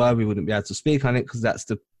if we were, we wouldn't be able to speak on it because that's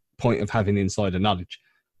the point of having insider knowledge.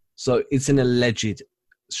 So it's an alleged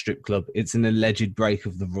strip club. It's an alleged break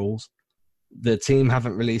of the rules. The team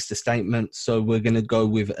haven't released a statement, so we're going to go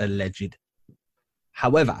with alleged.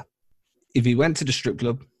 However, if he went to the strip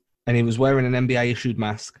club and he was wearing an NBA-issued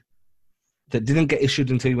mask that didn't get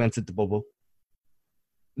issued until he entered the bubble,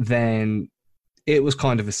 then it was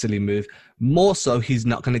kind of a silly move. More so, he's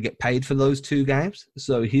not going to get paid for those 2 games.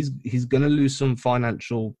 So he's going to lose some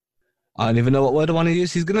financial... I don't even know what word I want to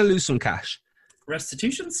use. He's going to lose some cash.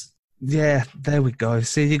 Restitutions? Yeah, there we go.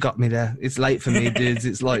 See, you got me there. It's late for me, dudes.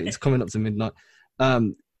 It's coming up to midnight.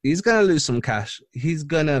 He's going to lose some cash. He's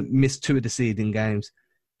going to miss 2 of the seeding games.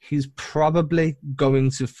 He's probably going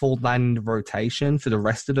to fall down in the rotation for the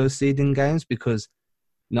rest of those seeding games because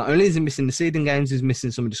not only is he missing the seeding games, he's missing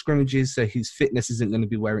some of the scrimmages, so his fitness isn't going to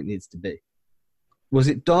be where it needs to be. Was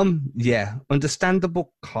it dumb? Yeah.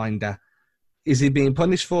 Understandable? Kinda. Is he being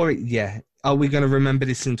punished for it? Yeah. Are we going to remember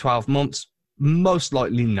this in 12 months? Most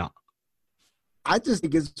likely not. I just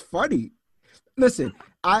think it's funny. Listen,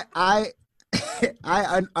 I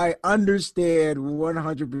understand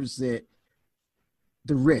 100%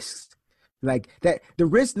 the risks. Like that, the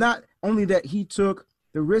risk not only that he took,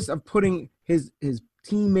 the risk of putting his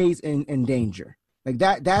teammates in danger. Like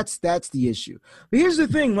that's the issue. But here's the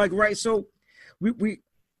thing, like, right, so I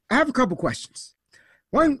have a couple questions.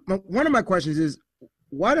 One of my questions is,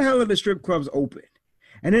 why the hell are the strip clubs open?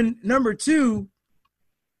 And then number 2,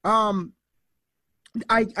 I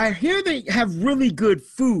hear they have really good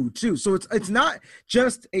food too. So it's not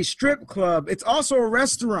just a strip club, it's also a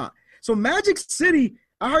restaurant. So Magic City,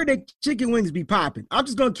 I heard that chicken wings be popping. I'm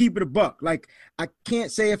just gonna keep it a buck. Like, I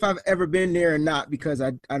can't say if I've ever been there or not because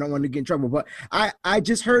I don't want to get in trouble. But I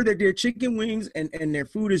just heard that their chicken wings and their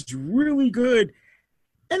food is really good.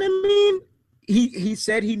 And I mean, he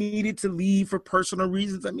said he needed to leave for personal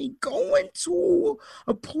reasons. I mean, going to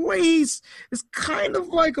a place is kind of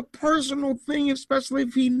like a personal thing, especially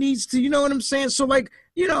if he needs to, you know what I'm saying? So, like,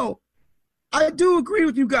 you know, I do agree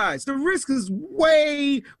with you guys. The risk is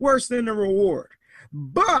way worse than the reward.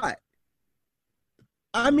 But,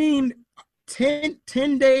 I mean,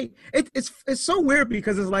 10-day, it's so weird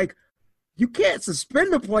because it's like, you can't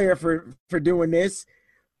suspend a player for doing this,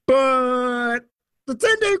 but the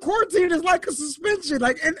 10-day quarantine is like a suspension.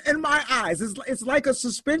 Like, in my eyes, it's like a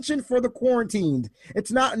suspension for the quarantined.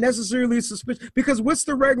 It's not necessarily a suspension because what's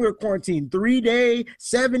the regular quarantine? 3-day,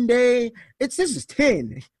 7-day? This is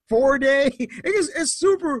 10, 4-day. It's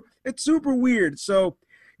super weird. So,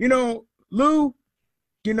 you know, Lou,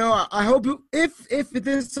 you know, I hope if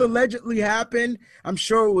this allegedly happened, I'm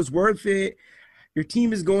sure it was worth it. Your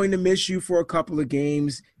team is going to miss you for a couple of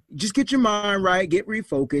games. Just get your mind right, get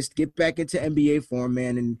refocused, get back into NBA form,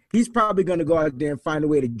 man. And he's probably going to go out there and find a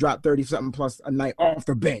way to drop 30-something plus a night off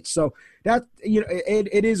the bench. So that, you know,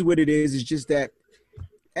 it is what it is. It's just that,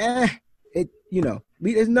 he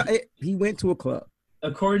went to a club.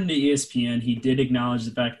 According to ESPN, he did acknowledge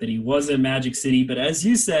the fact that he was at Magic City, but as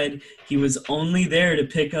you said, he was only there to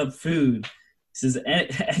pick up food. He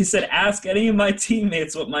said, ask any of my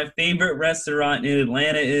teammates what my favorite restaurant in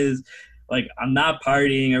Atlanta is. Like, I'm not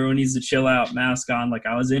partying. Everyone needs to chill out, mask on. Like,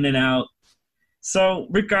 I was in and out. So,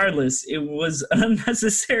 regardless, it was an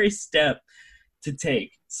unnecessary step to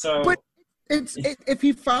take. So, but if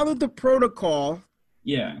he followed the protocol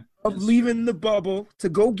of leaving the bubble to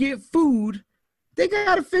go get food, they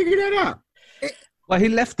got to figure that out. Well, he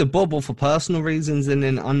left the bubble for personal reasons, and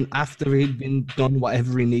then after he'd been done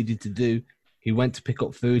whatever he needed to do, he went to pick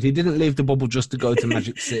up food. He didn't leave the bubble just to go to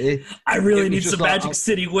Magic City. I really need some Magic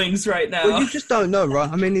City wings right now. Well, you just don't know,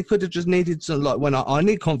 right? I mean, he could have just needed some, like, when I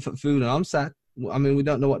need comfort food and I'm sad. I mean, we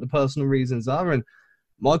don't know what the personal reasons are. And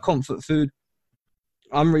my comfort food,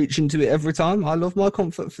 I'm reaching to it every time. I love my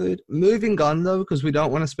comfort food. Moving on, though, because we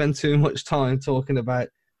don't want to spend too much time talking about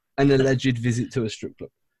an alleged visit to a strip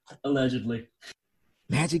club. Allegedly.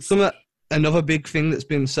 Magic City. Another big thing that's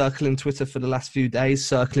been circling Twitter for the last few days,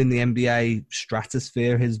 circling the NBA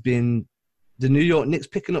stratosphere, has been the New York Knicks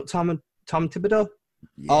picking up Tom Thibodeau.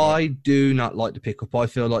 Yeah. I do not like the pickup. I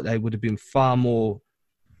feel like they would have been far more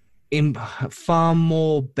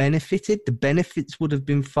benefited. The benefits would have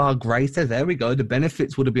been far greater. There we go. The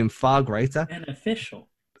benefits would have been far greater. Beneficial.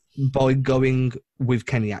 By going with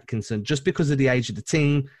Kenny Atkinson. Just because of the age of the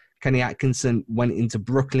team, Kenny Atkinson went into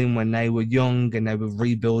Brooklyn when they were young and they were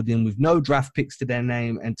rebuilding with no draft picks to their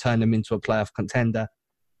name and turned them into a playoff contender.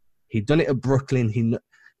 He'd done it at Brooklyn.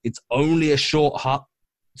 It's only a short hop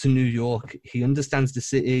to New York. He understands the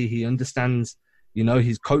city. He understands, you know,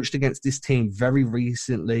 he's coached against this team very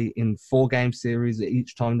recently in 4-game series at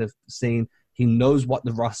each time they've seen. He knows what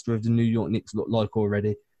the roster of the New York Knicks look like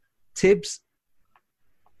already. Tibbs,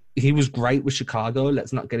 he was great with Chicago.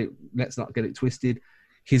 Let's not get it twisted.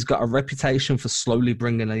 He's got a reputation for slowly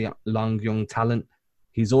bringing along young talent.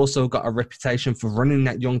 He's also got a reputation for running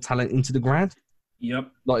that young talent into the ground.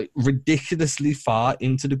 Yep. Like, ridiculously far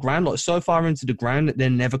into the ground. Like, so far into the ground that they're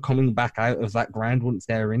never coming back out of that ground once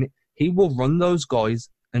they're in it. He will run those guys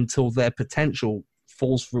until their potential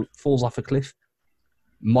falls off a cliff.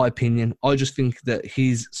 My opinion. I just think that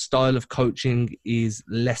his style of coaching is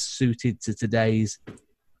less suited to today's.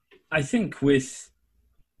 I think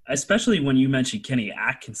especially when you mentioned Kenny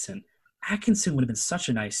Atkinson would have been such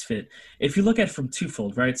a nice fit. If you look at it from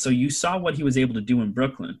twofold, right? So you saw what he was able to do in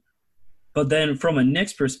Brooklyn. But then from a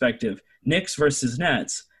Knicks perspective, Knicks versus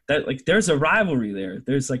Nets, that like there's a rivalry there.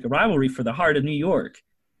 There's like a rivalry for the heart of New York.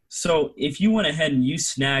 So if you went ahead and you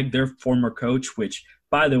snagged their former coach, which,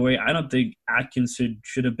 by the way, I don't think Atkinson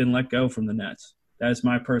should have been let go from the Nets. That is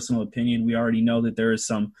my personal opinion. We already know that there is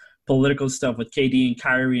some political stuff with KD and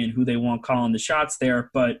Kyrie and who they want calling the shots there,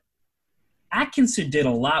 but Atkinson did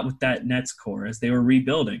a lot with that Nets core as they were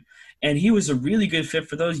rebuilding. And he was a really good fit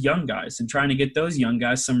for those young guys and trying to get those young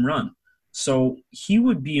guys some run. So he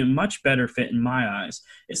would be a much better fit in my eyes.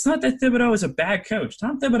 It's not that Thibodeau is a bad coach.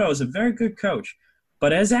 Tom Thibodeau is a very good coach.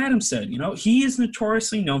 But as Adam said, he is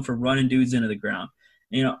notoriously known for running dudes into the ground.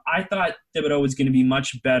 I thought Thibodeau was going to be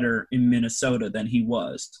much better in Minnesota than he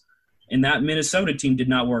was. And that Minnesota team did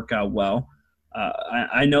not work out well.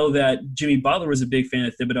 I know that Jimmy Butler was a big fan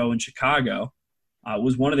of Thibodeau in Chicago,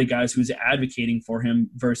 was one of the guys who was advocating for him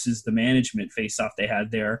versus the management face-off they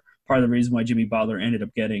had there. Part of the reason why Jimmy Butler ended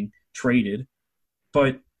up getting traded.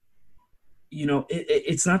 But,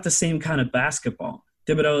 it's not the same kind of basketball.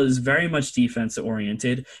 Thibodeau is very much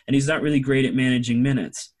defense-oriented, and he's not really great at managing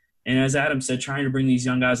minutes. And as Adam said, trying to bring these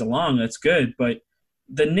young guys along, that's good. But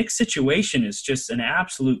the Knicks situation is just an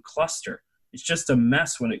absolute cluster. It's just a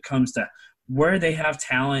mess when it comes to where they have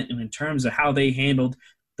talent and in terms of how they handled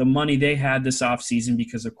the money they had this offseason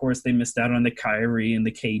because, of course, they missed out on the Kyrie and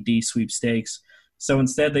the KD sweepstakes. So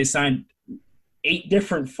instead they signed 8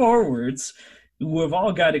 different forwards who have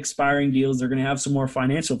all got expiring deals. They're going to have some more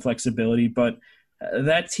financial flexibility, but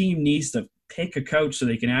that team needs to pick a coach so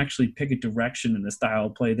they can actually pick a direction in the style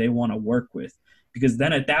of play they want to work with. Because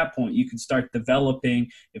then at that point, you can start developing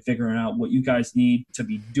and figuring out what you guys need to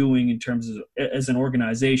be doing in terms of, as an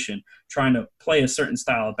organization, trying to play a certain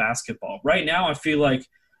style of basketball. Right now, I feel like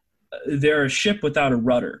they're a ship without a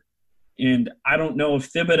rudder. And I don't know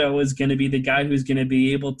if Thibodeau is going to be the guy who's going to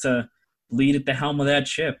be able to lead at the helm of that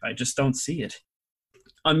ship. I just don't see it.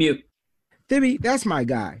 Unmute. Thibby, that's my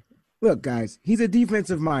guy. Look, guys, he's a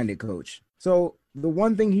defensive-minded coach. So the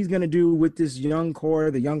one thing he's going to do with this young core,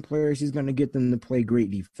 the young players, he's going to get them to play great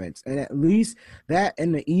defense. And at least that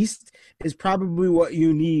in the East is probably what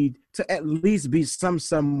you need to at least be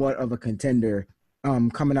somewhat of a contender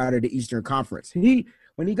coming out of the Eastern Conference.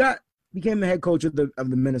 When he became the head coach of the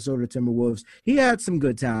Minnesota Timberwolves, he had some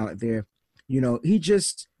good talent there.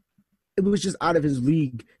 It was just out of his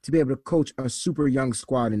league to be able to coach a super young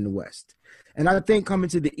squad in the West. And I think coming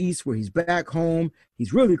to the East where he's back home,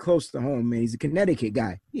 he's really close to home, man. He's a Connecticut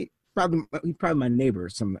guy. He's probably my neighbor or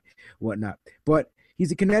something, whatnot. But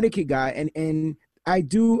he's a Connecticut guy, and I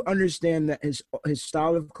do understand that his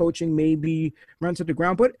style of coaching maybe runs to the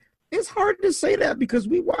ground. But it's hard to say that because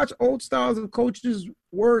we watch old styles of coaches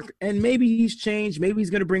work, and maybe he's changed. Maybe he's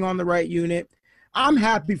going to bring on the right unit. I'm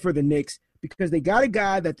happy for the Knicks because they got a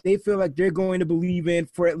guy that they feel like they're going to believe in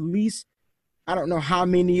for at least, I don't know how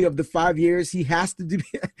many of the 5 years he has to do.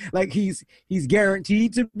 Like he's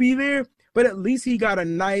guaranteed to be there, but at least he got a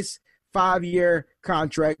nice 5-year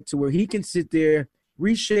contract to where he can sit there,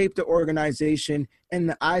 reshape the organization in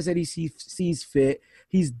the eyes that he sees fit.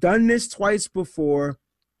 He's done this twice before.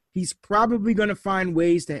 He's probably going to find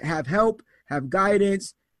ways to have help, have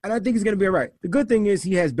guidance, and I think he's going to be all right. The good thing is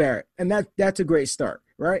he has Barrett, and that's a great start,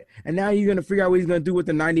 right? And now you're going to figure out what he's going to do with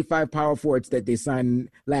the 95 power forwards that they signed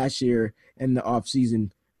last year in the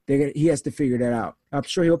offseason. He has to figure that out. I'm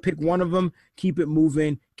sure he'll pick one of them, keep it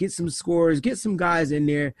moving, get some scores, get some guys in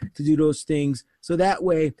there to do those things. So that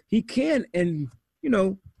way he can,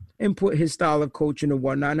 input his style of coaching and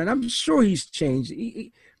whatnot. And I'm sure he's changed.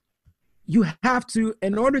 You have to,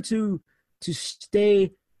 in order to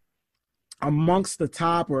stay amongst the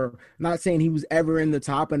top, or not saying he was ever in the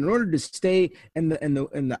top, and in order to stay in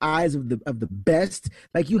the eyes of the best,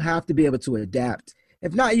 like you have to be able to adapt.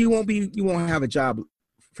 If not, you won't have a job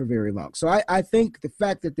for very long. So I think the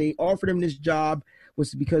fact that they offered him this job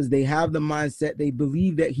was because they have the mindset. They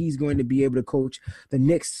believe that he's going to be able to coach the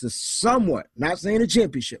Knicks to somewhat, not saying a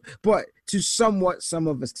championship, but to somewhat some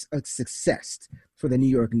of a success for the New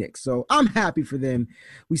York Knicks. So I'm happy for them.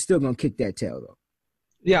 We still going to kick that tail, though.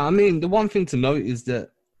 Yeah, I mean, the one thing to note is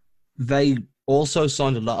that they also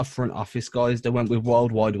signed a lot of front office guys. They went with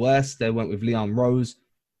World Wide West. They went with Leon Rose.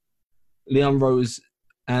 Leon Rose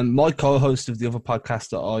And my co-host of the other podcast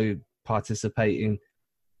that I participate in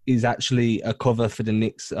is actually a cover for the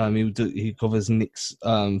Knicks. He covers Knicks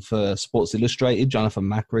for Sports Illustrated, Jonathan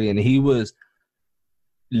Macri, and he was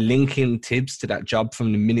linking Tibbs to that job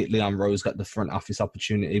from the minute Leon Rose got the front office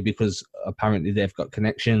opportunity, because apparently they've got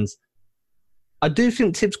connections. I do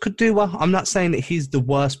think Tibbs could do well. I'm not saying that he's the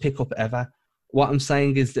worst pickup ever. What I'm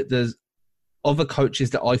saying is that there's other coaches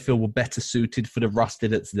that I feel were better suited for the roster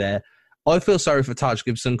that's there. I feel sorry for Taj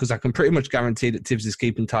Gibson because I can pretty much guarantee that Tibbs is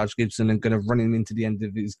keeping Taj Gibson and going to run him into the end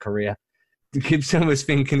of his career. Gibson was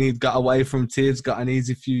thinking he'd got away from Tibbs, got an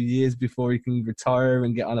easy few years before he can retire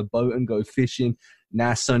and get on a boat and go fishing.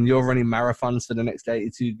 Nah, son, you're running marathons for the next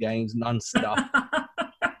 82 games non-stop.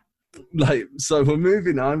 So we're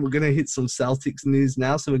moving on. We're going to hit some Celtics news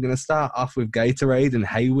now. So we're going to start off with Gatorade and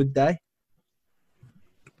Hayward Day.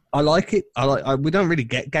 I like it. We don't really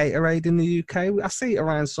get Gatorade in the UK. I see it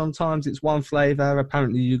around sometimes. It's one flavour.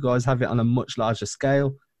 Apparently you guys have it on a much larger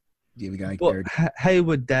scale. Yeah, we got but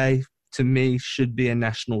Hayward Day, to me, should be a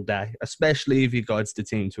national day, especially if he guides the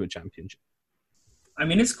team to a championship. I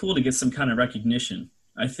mean, it's cool to get some kind of recognition.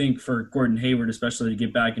 I think for Gordon Hayward, especially to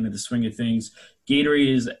get back into the swing of things,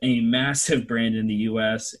 Gatorade is a massive brand in the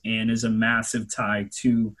U.S. and is a massive tie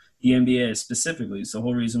to the NBA specifically. It's the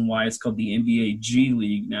whole reason why it's called the NBA G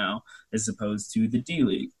League now as opposed to the D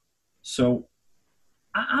League. So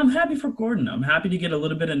I'm happy for Gordon. I'm happy to get a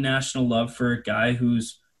little bit of national love for a guy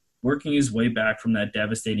who's working his way back from that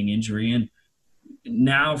devastating injury and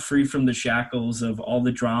now free from the shackles of all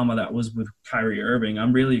the drama that was with Kyrie Irving.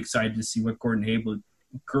 I'm really excited to see what Gordon Hayward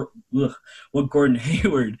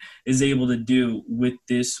is able to do with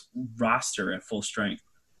this roster at full strength.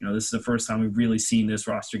 You know, this is the first time we've really seen this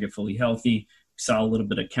roster get fully healthy. We saw a little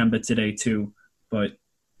bit of Kemba today too, but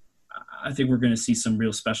I think we're going to see some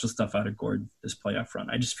real special stuff out of Gordon this playoff run.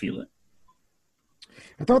 I just feel it.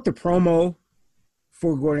 I thought the promo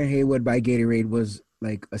for Gordon Hayward by Gatorade was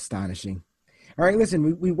like astonishing. All right,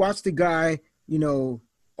 listen, we watched the guy, you know,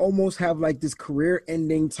 almost have like this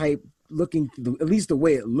career-ending type looking, at least the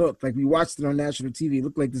way it looked. Like we watched it on national TV. It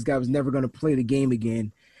looked like this guy was never going to play the game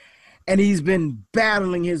again. And he's been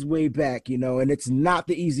battling his way back, you know, and it's not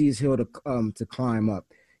the easiest hill to climb up,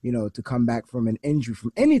 you know, to come back from an injury,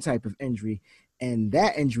 from any type of injury. And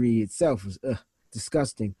that injury itself was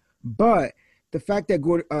disgusting. But the fact that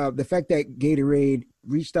Gatorade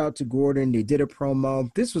reached out to Gordon, they did a promo.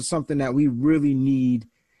 This was something that we really need.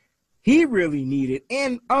 He really needed,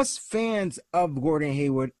 and us fans of Gordon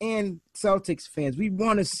Hayward and Celtics fans, we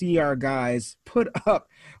want to see our guys put up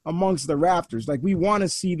amongst the rafters. Like we want to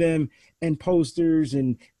see them in posters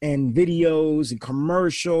and videos and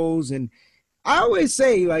commercials. And I always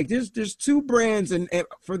say, like, there's two brands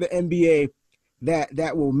for the NBA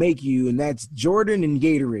that will make you, and that's Jordan and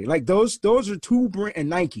Gatorade. Like those are two brands, and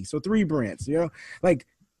Nike, so three brands. You know, like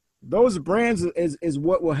those brands is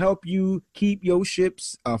what will help you keep your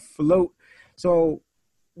ships afloat. So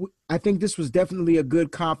I think this was definitely a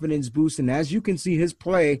good confidence boost, and as you can see, his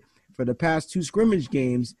play for the past two scrimmage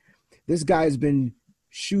games, this guy's been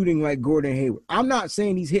shooting like Gordon Hayward. I'm not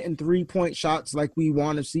saying he's hitting 3-point shots like we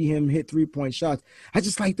want to see him hit 3-point shots. I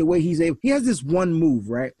just like the way he has this one move,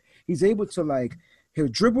 right? He's able to, like, he'll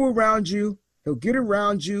dribble around you, he'll get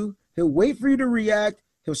around you, he'll wait for you to react,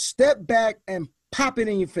 he'll step back and pop it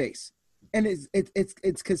in your face. And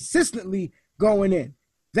it's consistently going in.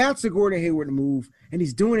 That's a Gordon Hayward move, and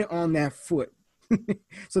he's doing it on that foot.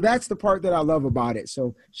 So that's the part that I love about it.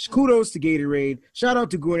 So kudos to Gatorade. Shout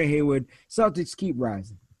out to Gordon Hayward. Celtics keep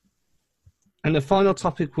rising. And the final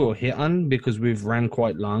topic we'll hit on, because we've ran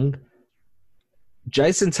quite long,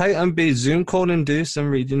 Jason Tatum be Zoom calling Deuce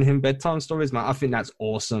and reading him bedtime stories, man. I think that's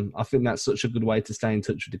awesome. I think that's such a good way to stay in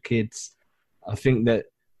touch with the kids. I think that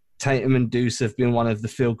Tatum and Deuce have been one of the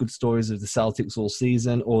feel-good stories of the Celtics all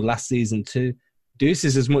season, or last season too. Deuce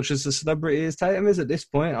is as much as a celebrity as Tatum is at this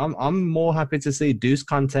point. I'm more happy to see Deuce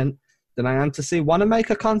content than I am to see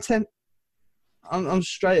Wanamaker content. I'm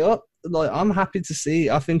straight up. Like, I'm happy to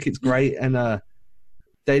see. I think it's great, and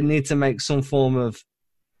they need to make some form of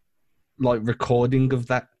like recording of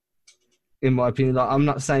that, in my opinion. Like, I'm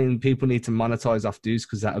not saying people need to monetize off Deuce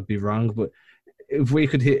because that would be wrong, but if we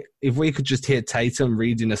could just hear Tatum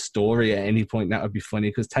reading a story at any point, that would be funny,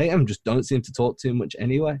 because Tatum just don't seem to talk too much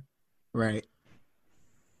anyway. Right.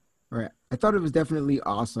 I thought it was definitely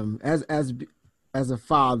awesome as a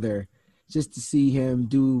father, just to see him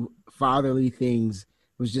do fatherly things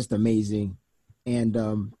was just amazing. And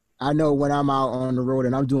I know when I'm out on the road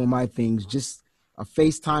and I'm doing my things, just a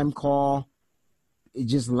FaceTime call, it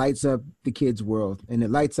just lights up the kids' world, and it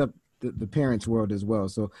lights up the parents' world as well.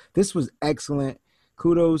 So this was excellent.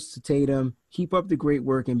 kudos to Tatum. Keep up the great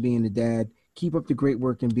work in being a dad. Keep up the great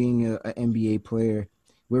work in being an NBA player.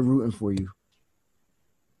 We're rooting for you.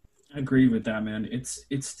 I agree with that, man.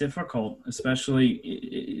 It's difficult, especially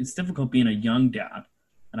it's difficult being a young dad.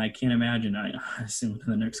 And I can't imagine, I assume in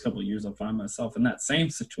the next couple of years I'll find myself in that same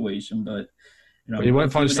situation. But, you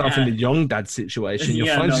won't find yourself in the young dad situation. You'll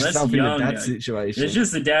find yourself in the dad situation. It's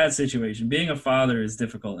just the dad situation. Being a father is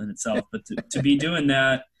difficult in itself. But to be doing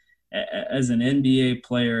that as an NBA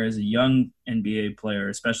player, as a young NBA player,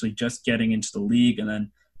 especially just getting into the league and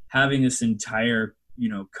then having this entire,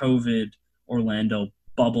 COVID Orlando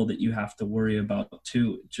bubble that you have to worry about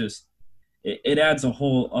too, it adds a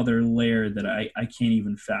whole other layer that I can't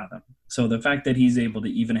even fathom. So the fact that he's able to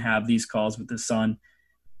even have these calls with his son,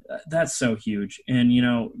 that's so huge. And,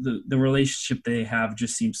 the relationship they have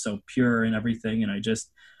just seems so pure and everything. And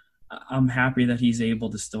I'm happy that he's able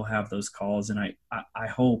to still have those calls. And I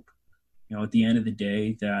hope, at the end of the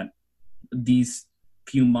day that these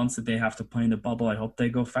few months that they have to play in the bubble, I hope they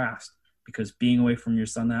go fast, because being away from your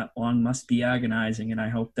son that long must be agonizing. And I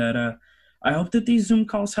hope that these Zoom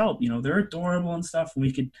calls help. They're adorable and stuff. And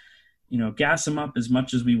we could, gas them up as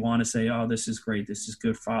much as we want to say, oh, this is great, this is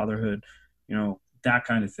good fatherhood, that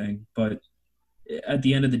kind of thing. But at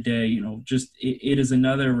the end of the day, it is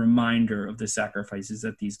another reminder of the sacrifices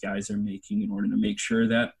that these guys are making in order to make sure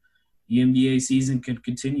that the NBA season can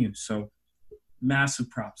continue. So massive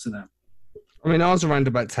props to them. I mean, I was around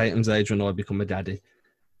about Tatum's age when I become a daddy.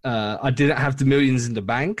 I didn't have the millions in the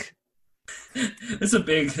bank. It's a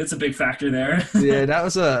big factor there. Yeah, that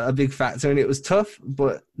was a big factor, and it was tough.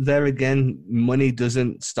 But there again, money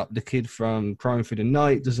doesn't stop the kid from crying through the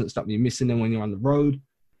night, doesn't stop you missing them when you're on the road.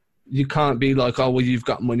 You can't be like, oh, well, you've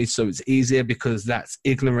got money, so it's easier, because that's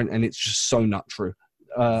ignorant, and it's just so not true.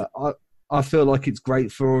 I feel like it's great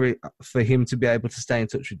for him to be able to stay in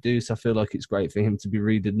touch with Deuce. I feel like it's great for him to be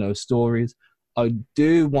reading those stories. I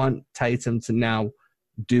do want Tatum to now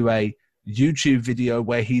do a YouTube video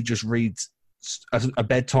where he just reads a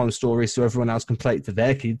bedtime story so everyone else can play it to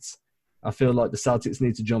their kids. I feel like the Celtics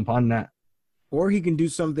need to jump on that. Or he can do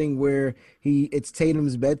something where it's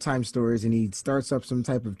Tatum's bedtime stories and he starts up some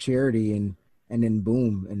type of charity and then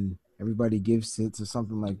boom, and everybody gives it to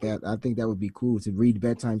something like that. I think that would be cool, to read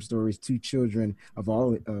bedtime stories to children of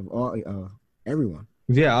everyone.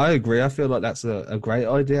 Yeah, I agree. I feel like that's a great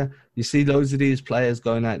idea. You see loads of these players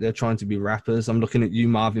going out there trying to be rappers. I'm looking at you,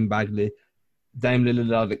 Marvin Bagley. Dame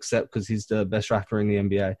Lillard I'll accept because he's the best rapper in the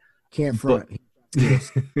NBA. Can't front.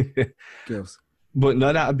 Skills. But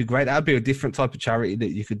no, that would be great. That would be a different type of charity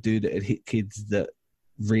that you could do that would hit kids that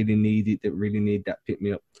really need it, that really need that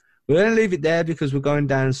pick-me-up. We're going to leave it there because we're going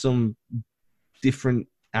down some different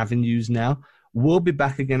avenues now. We'll be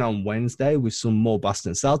back again on Wednesday with some more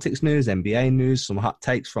Boston Celtics news, NBA news, some hot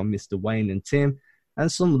takes from Mr. Wayne and Tim, and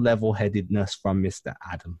some level-headedness from Mr.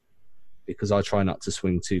 Adam, because I try not to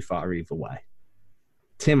swing too far either way.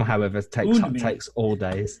 Tim, however, takes hot takes all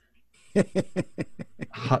days.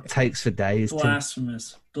 Hot takes for days.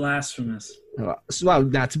 Blasphemous. Tim. Blasphemous. Well,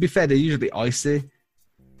 now, to be fair, they're usually icy.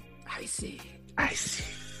 Icy.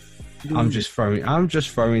 I'm just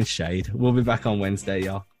throwing shade. We'll be back on Wednesday,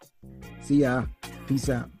 y'all. See ya. Peace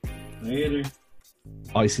out. Later.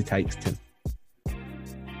 Icy takes, Tim.